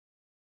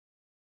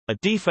A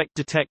defect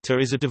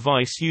detector is a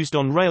device used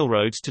on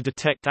railroads to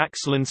detect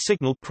axle and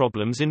signal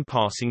problems in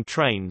passing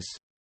trains.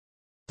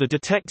 The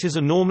detectors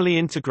are normally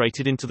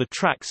integrated into the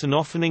tracks and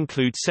often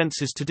include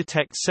sensors to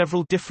detect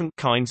several different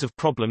kinds of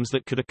problems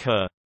that could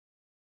occur.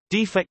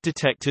 Defect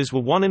detectors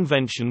were one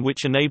invention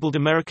which enabled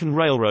American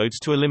railroads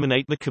to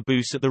eliminate the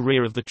caboose at the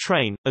rear of the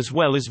train, as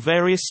well as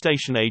various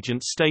station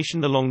agents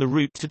stationed along the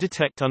route to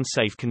detect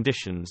unsafe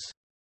conditions.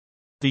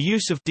 The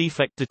use of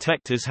defect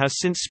detectors has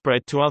since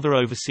spread to other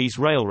overseas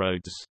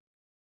railroads.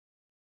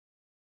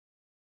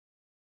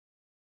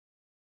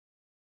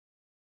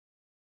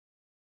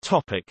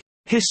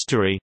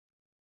 History.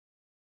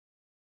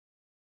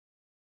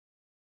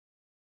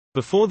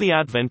 Before the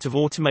advent of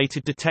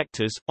automated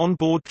detectors,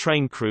 on-board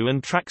train crew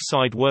and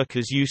track-side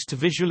workers used to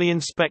visually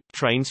inspect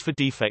trains for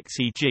defects,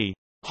 e.g.,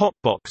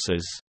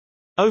 hotboxes.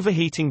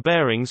 Overheating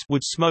bearings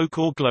would smoke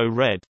or glow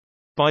red.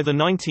 By the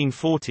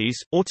 1940s,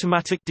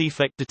 automatic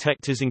defect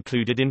detectors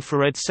included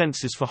infrared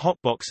sensors for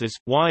hotboxes,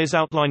 wires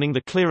outlining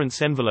the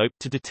clearance envelope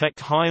to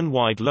detect high and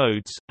wide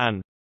loads,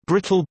 and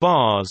brittle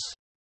bars,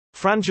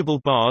 frangible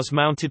bars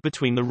mounted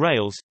between the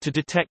rails, to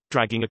detect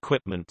dragging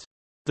equipment.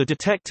 The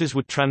detectors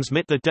would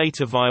transmit the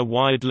data via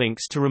wired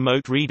links to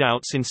remote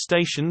readouts in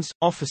stations,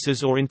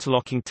 offices or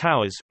interlocking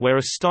towers, where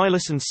a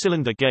stylus and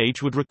cylinder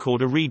gauge would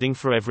record a reading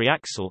for every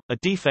axle. A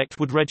defect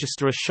would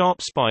register a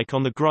sharp spike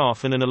on the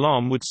graph and an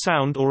alarm would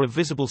sound or a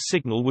visible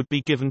signal would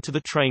be given to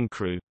the train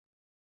crew.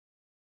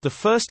 The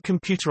first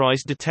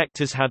computerized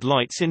detectors had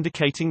lights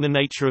indicating the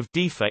nature of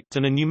defect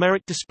and a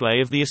numeric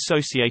display of the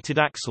associated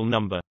axle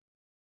number.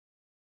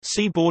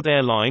 Seaboard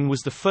Airline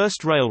was the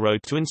first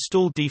railroad to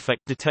install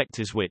defect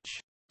detectors which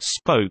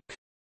spoke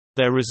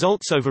their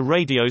results over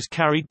radios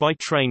carried by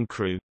train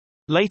crew.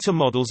 Later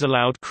models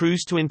allowed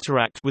crews to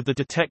interact with the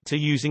detector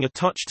using a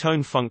touch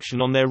tone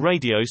function on their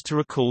radios to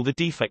recall the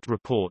defect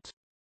report.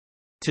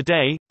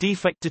 Today,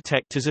 defect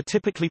detectors are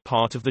typically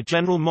part of the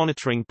general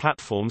monitoring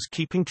platforms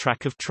keeping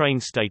track of train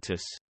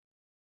status.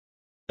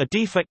 A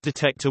defect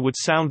detector would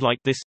sound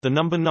like this. The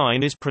number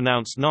 9 is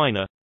pronounced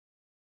niner.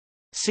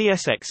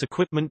 CSX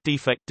equipment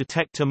defect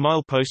detector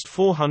milepost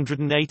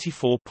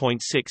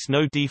 484.6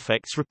 no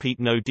defects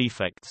repeat no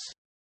defects.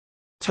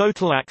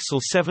 Total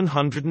axle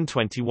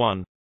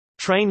 721.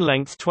 Train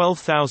length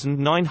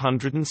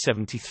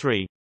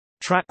 12,973.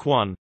 Track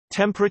 1.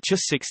 Temperature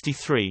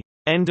 63.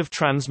 End of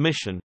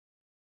transmission.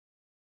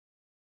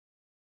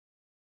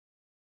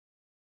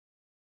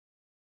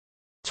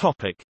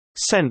 Topic: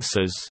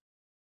 Sensors.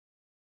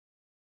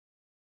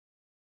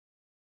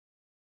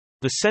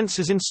 The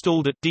sensors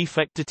installed at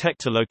defect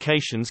detector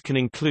locations can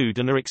include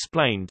and are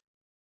explained.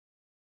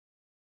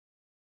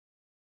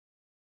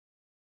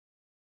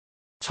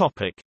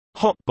 Topic: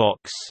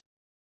 Hotbox.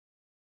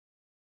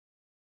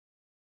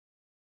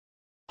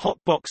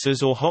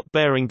 Hotboxes or hot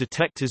bearing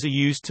detectors are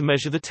used to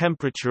measure the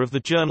temperature of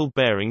the journal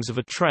bearings of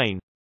a train.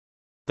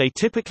 They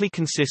typically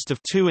consist of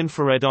two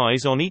infrared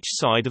eyes on each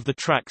side of the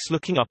tracks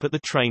looking up at the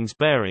train's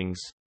bearings.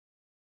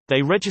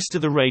 They register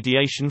the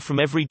radiation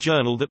from every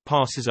journal that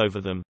passes over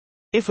them.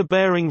 If a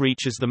bearing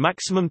reaches the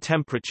maximum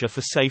temperature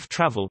for safe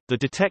travel, the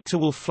detector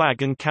will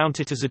flag and count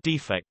it as a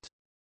defect.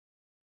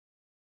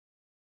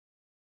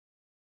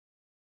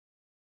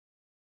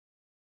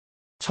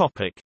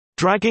 Topic: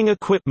 Dragging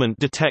equipment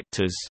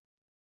detectors.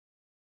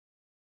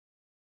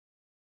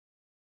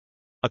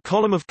 A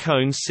column of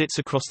cones sits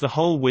across the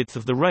whole width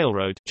of the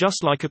railroad,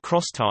 just like a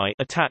cross tie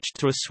attached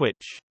to a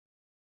switch.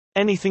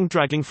 Anything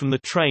dragging from the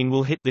train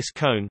will hit this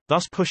cone,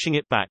 thus pushing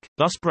it back,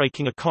 thus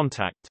breaking a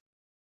contact.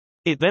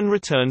 It then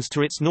returns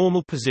to its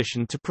normal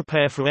position to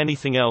prepare for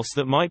anything else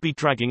that might be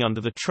dragging under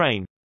the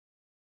train.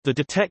 The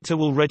detector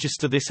will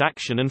register this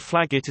action and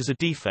flag it as a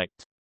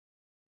defect.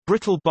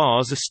 Brittle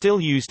bars are still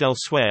used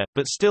elsewhere,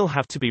 but still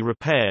have to be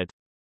repaired.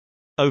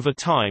 Over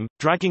time,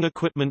 dragging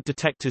equipment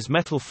detectors'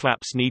 metal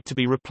flaps need to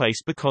be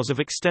replaced because of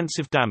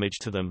extensive damage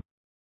to them.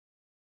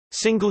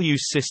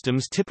 Single-use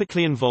systems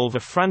typically involve a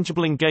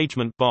frangible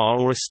engagement bar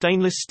or a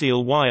stainless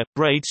steel wire,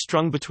 braid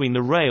strung between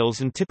the rails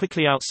and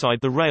typically outside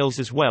the rails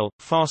as well,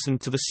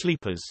 fastened to the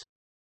sleepers.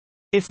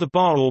 If the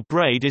bar or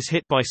braid is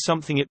hit by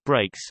something it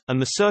breaks,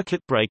 and the circuit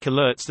break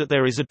alerts that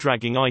there is a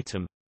dragging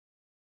item.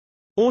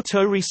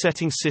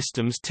 Auto-resetting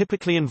systems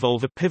typically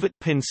involve a pivot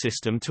pin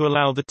system to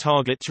allow the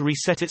target to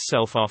reset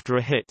itself after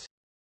a hit.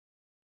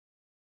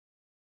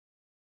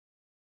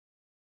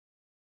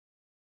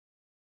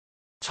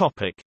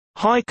 Topic: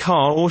 High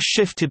car or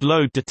shifted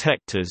load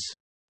detectors.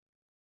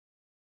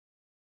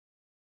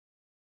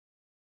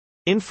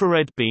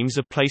 Infrared beams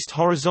are placed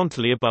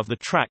horizontally above the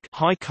track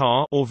high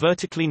car or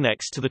vertically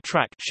next to the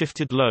track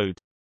shifted load.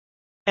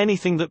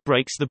 Anything that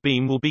breaks the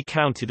beam will be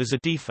counted as a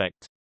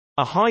defect.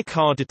 A high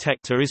car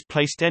detector is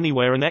placed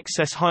anywhere an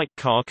excess height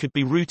car could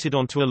be routed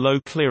onto a low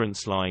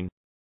clearance line.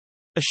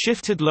 A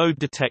shifted load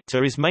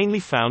detector is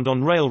mainly found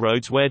on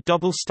railroads where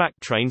double-stack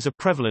trains are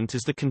prevalent,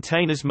 as the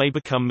containers may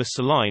become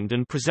misaligned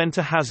and present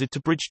a hazard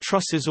to bridge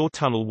trusses or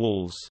tunnel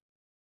walls.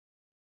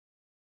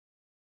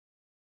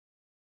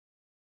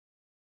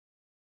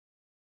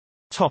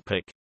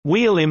 Topic: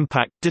 Wheel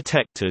impact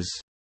detectors.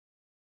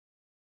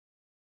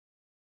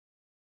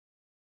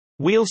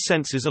 Wheel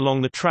sensors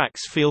along the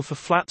tracks feel for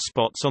flat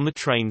spots on the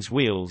train's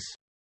wheels.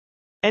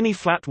 Any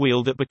flat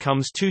wheel that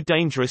becomes too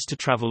dangerous to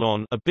travel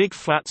on, a big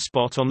flat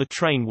spot on the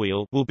train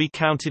wheel, will be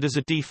counted as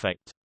a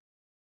defect.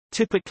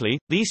 Typically,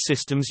 these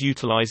systems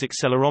utilize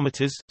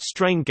accelerometers,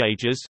 strain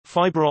gauges,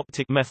 fiber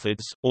optic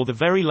methods, or the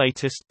very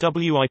latest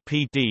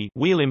WIPD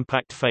wheel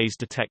impact phase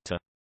detector.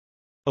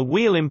 A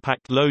wheel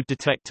impact load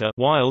detector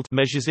 (WILD)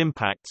 measures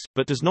impacts,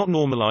 but does not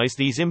normalize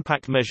these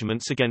impact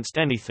measurements against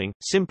anything,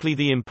 simply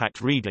the impact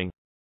reading.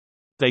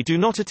 They do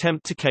not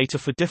attempt to cater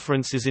for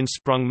differences in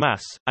sprung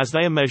mass, as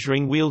they are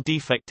measuring wheel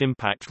defect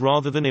impact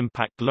rather than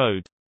impact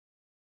load.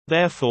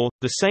 Therefore,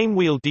 the same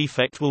wheel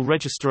defect will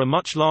register a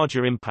much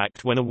larger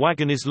impact when a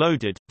wagon is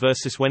loaded,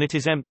 versus when it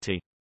is empty.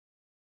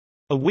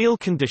 A wheel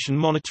condition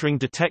monitoring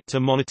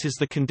detector monitors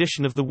the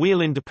condition of the wheel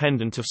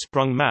independent of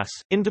sprung mass,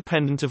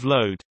 independent of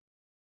load.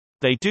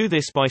 They do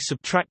this by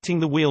subtracting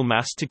the wheel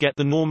mass to get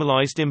the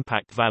normalized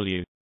impact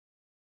value.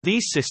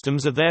 These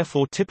systems are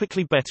therefore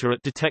typically better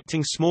at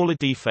detecting smaller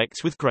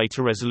defects with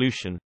greater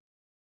resolution.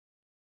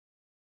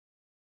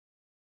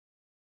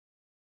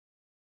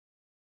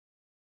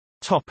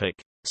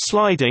 Topic: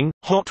 Sliding,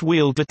 hot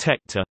wheel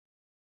detector.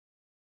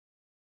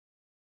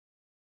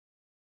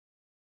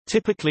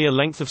 Typically a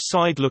length of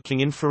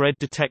side-looking infrared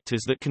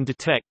detectors that can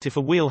detect if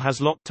a wheel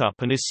has locked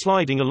up and is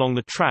sliding along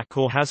the track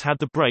or has had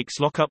the brakes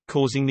lock up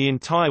causing the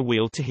entire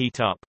wheel to heat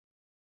up.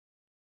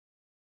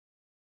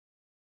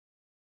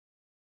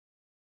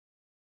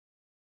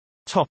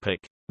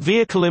 Topic: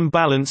 Vehicle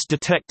Imbalance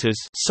Detectors,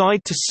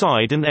 side to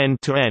side and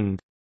end to end.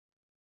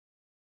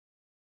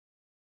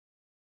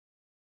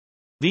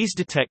 These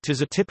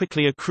detectors are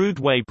typically a crude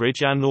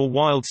weighbridge and/or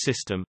wild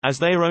system, as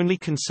they are only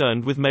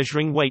concerned with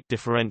measuring weight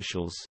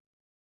differentials.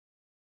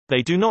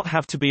 They do not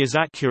have to be as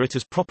accurate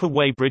as proper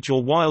weighbridge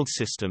or wild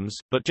systems,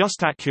 but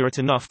just accurate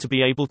enough to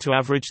be able to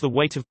average the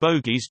weight of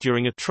bogies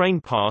during a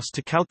train pass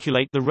to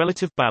calculate the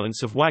relative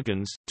balance of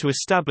wagons, to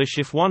establish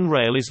if one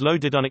rail is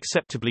loaded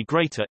unacceptably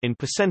greater in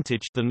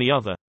percentage than the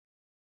other.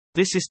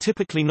 This is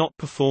typically not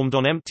performed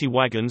on empty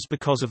wagons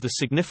because of the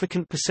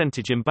significant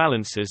percentage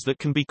imbalances that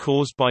can be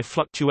caused by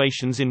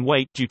fluctuations in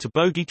weight due to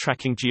bogie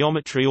tracking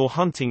geometry or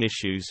hunting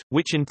issues,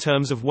 which in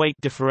terms of weight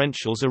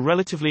differentials are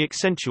relatively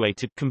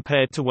accentuated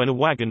compared to when a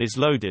wagon is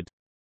loaded.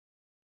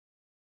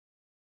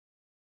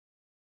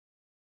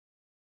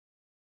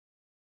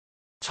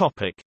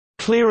 Topic: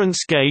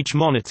 Clearance gauge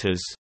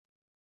monitors.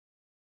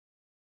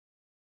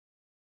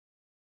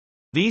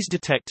 These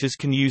detectors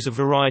can use a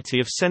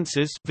variety of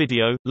sensors,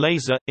 video,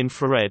 laser,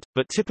 infrared,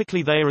 but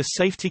typically they are a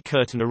safety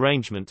curtain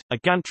arrangement, a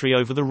gantry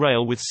over the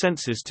rail with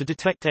sensors to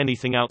detect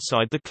anything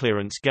outside the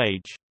clearance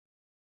gauge.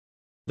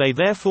 They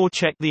therefore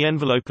check the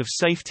envelope of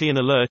safety and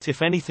alert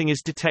if anything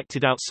is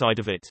detected outside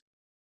of it.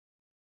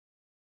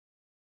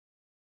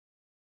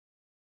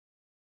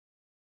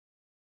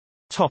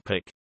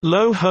 Topic: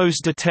 Low hose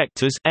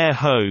detectors, air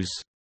hose.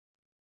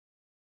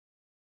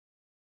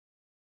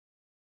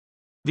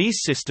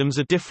 These systems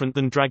are different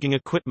than dragging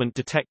equipment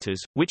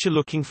detectors, which are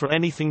looking for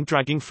anything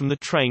dragging from the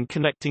train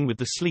connecting with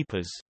the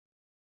sleepers.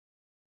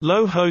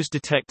 Low hose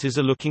detectors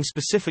are looking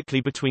specifically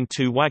between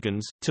two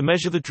wagons, to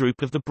measure the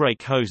droop of the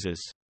brake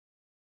hoses.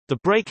 The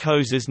brake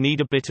hoses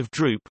need a bit of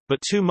droop,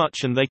 but too much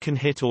and they can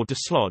hit or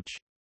dislodge.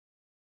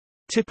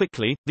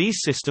 Typically,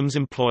 these systems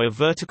employ a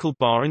vertical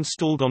bar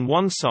installed on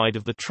one side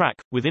of the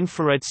track, with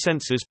infrared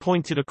sensors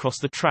pointed across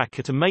the track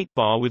at a mate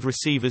bar with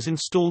receivers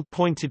installed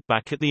pointed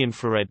back at the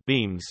infrared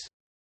beams.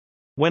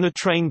 When a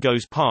train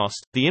goes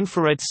past, the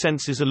infrared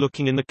sensors are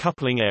looking in the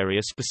coupling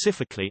area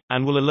specifically,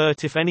 and will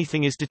alert if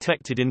anything is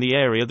detected in the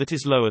area that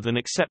is lower than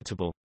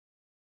acceptable.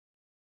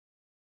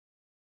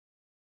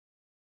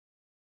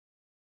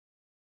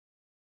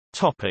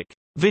 Topic: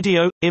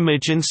 Video,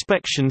 image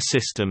inspection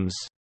systems.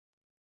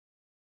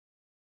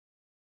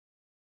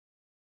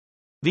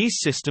 These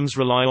systems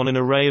rely on an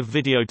array of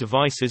video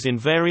devices in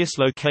various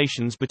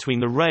locations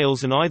between the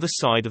rails and either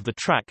side of the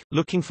track,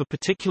 looking for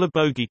particular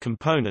bogie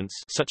components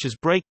such as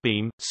brake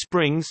beam,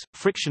 springs,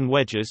 friction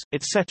wedges,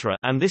 etc.,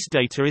 and this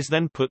data is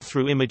then put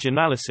through image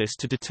analysis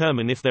to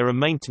determine if there are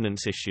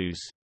maintenance issues.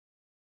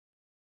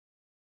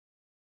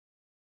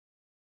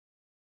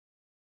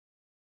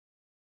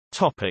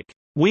 Topic: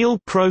 Wheel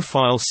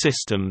profile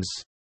systems.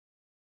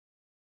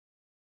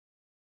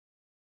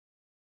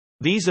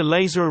 These are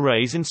laser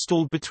arrays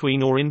installed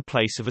between or in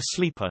place of a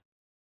sleeper.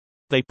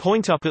 They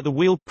point up at the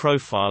wheel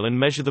profile and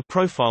measure the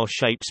profile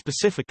shape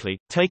specifically,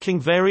 taking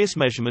various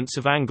measurements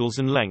of angles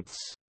and lengths.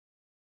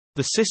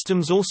 The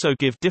systems also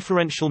give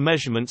differential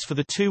measurements for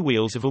the two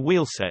wheels of a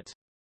wheel set.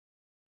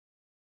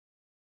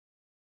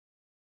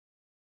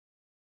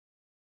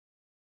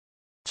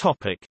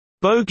 Topic: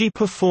 Bogie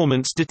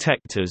performance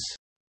detectors.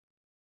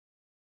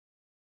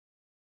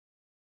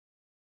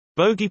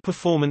 Bogie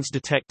performance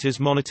detectors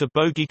monitor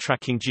bogie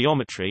tracking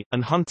geometry,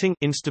 and hunting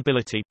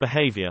instability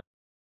behavior.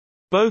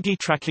 Bogie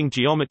tracking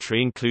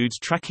geometry includes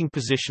tracking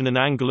position and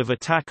angle of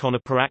attack on a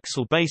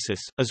per-axle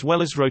basis, as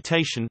well as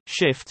rotation,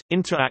 shift,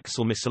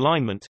 inter-axle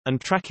misalignment, and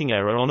tracking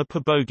error on a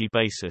per-bogie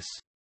basis.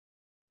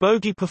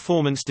 Bogie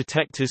performance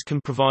detectors can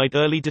provide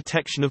early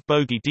detection of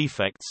bogie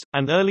defects,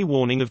 and early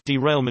warning of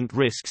derailment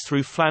risks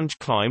through flange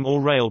climb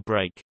or rail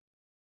break.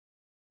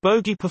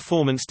 Bogie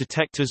performance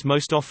detectors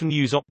most often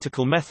use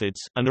optical methods,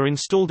 and are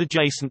installed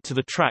adjacent to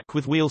the track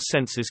with wheel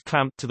sensors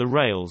clamped to the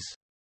rails.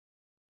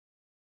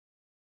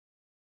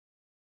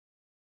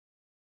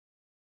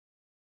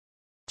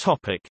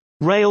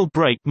 Rail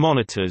brake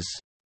monitors.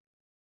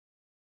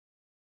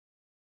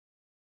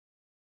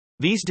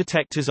 These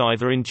detectors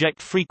either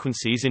inject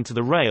frequencies into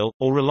the rail,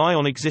 or rely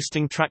on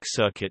existing track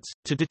circuits,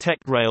 to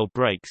detect rail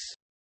brakes.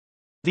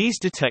 These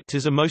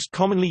detectors are most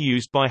commonly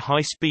used by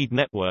high-speed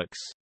networks.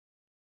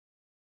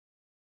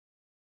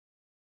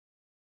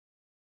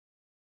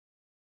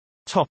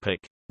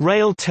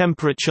 Rail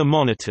temperature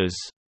monitors.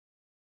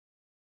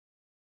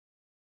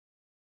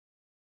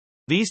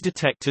 These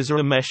detectors are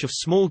a mesh of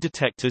small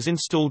detectors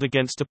installed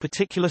against a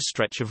particular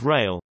stretch of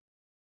rail.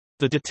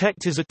 The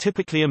detectors are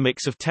typically a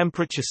mix of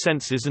temperature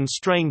sensors and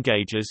strain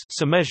gauges,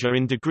 so measure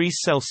in degrees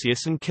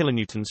Celsius and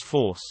kilonewtons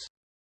force.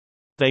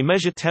 They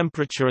measure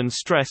temperature and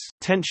stress,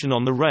 tension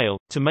on the rail,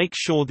 to make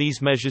sure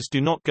these measures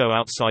do not go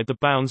outside the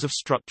bounds of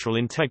structural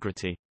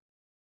integrity.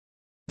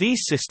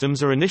 These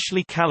systems are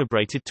initially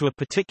calibrated to a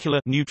particular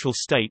neutral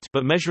state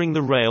but measuring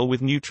the rail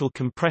with neutral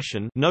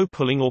compression, no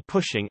pulling or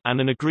pushing, and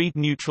an agreed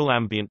neutral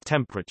ambient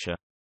temperature.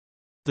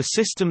 The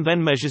system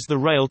then measures the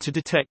rail to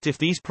detect if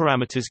these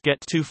parameters get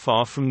too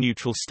far from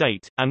neutral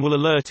state, and will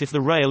alert if the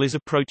rail is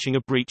approaching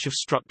a breach of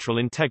structural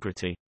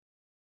integrity.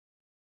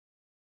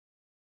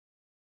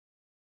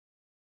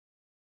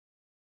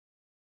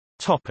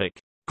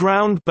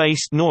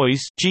 Ground-based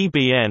noise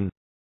 (GBN).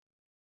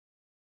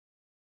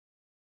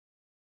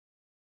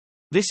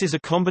 This is a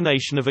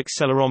combination of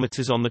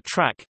accelerometers on the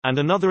track, and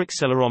another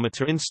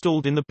accelerometer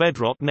installed in the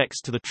bedrock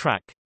next to the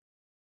track.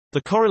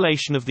 The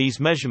correlation of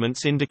these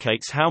measurements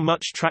indicates how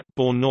much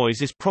track-borne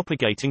noise is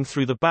propagating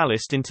through the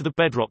ballast into the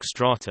bedrock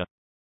strata.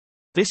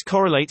 This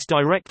correlates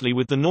directly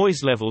with the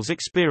noise levels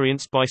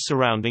experienced by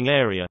surrounding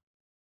area.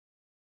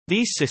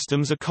 These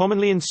systems are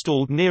commonly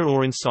installed near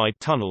or inside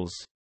tunnels.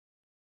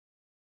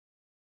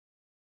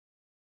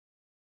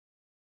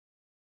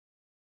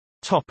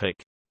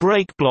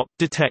 Brake block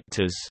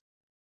detectors.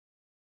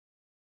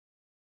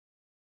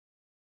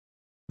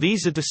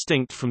 These are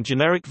distinct from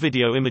generic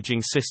video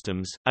imaging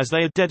systems, as they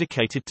are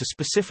dedicated to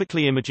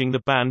specifically imaging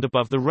the band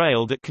above the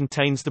rail that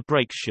contains the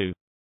brake shoe.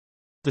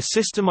 The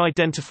system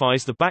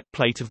identifies the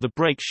backplate of the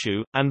brake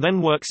shoe, and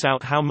then works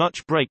out how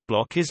much brake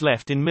block is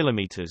left in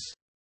millimeters.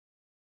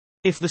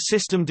 If the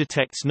system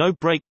detects no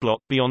brake block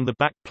beyond the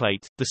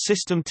backplate, the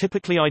system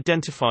typically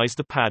identifies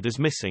the pad as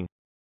missing.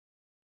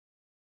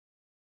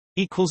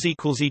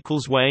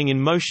 Weighing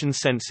in motion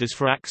sensors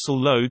for axle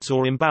loads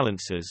or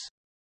imbalances.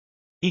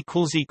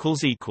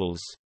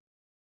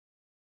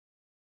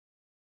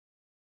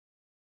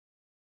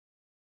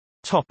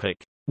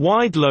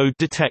 Wide-load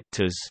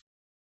detectors.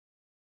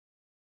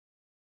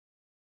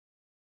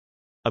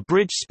 A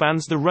bridge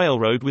spans the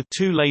railroad with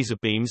two laser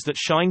beams that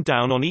shine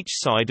down on each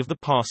side of the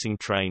passing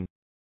train.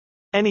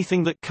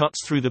 Anything that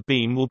cuts through the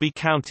beam will be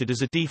counted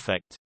as a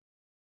defect.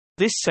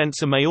 This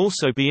sensor may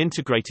also be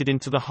integrated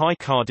into the high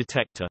car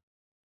detector.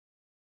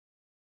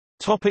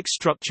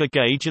 Structure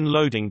gauge and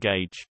loading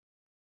gauge.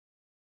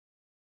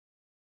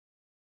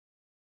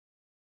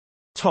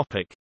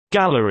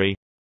 Gallery.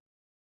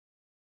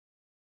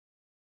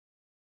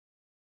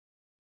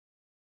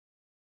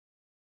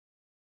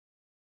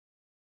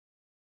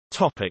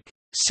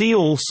 See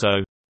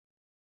also: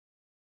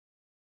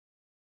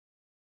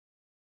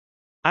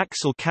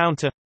 axle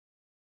counter,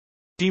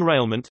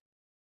 derailment,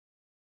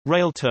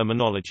 rail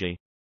terminology.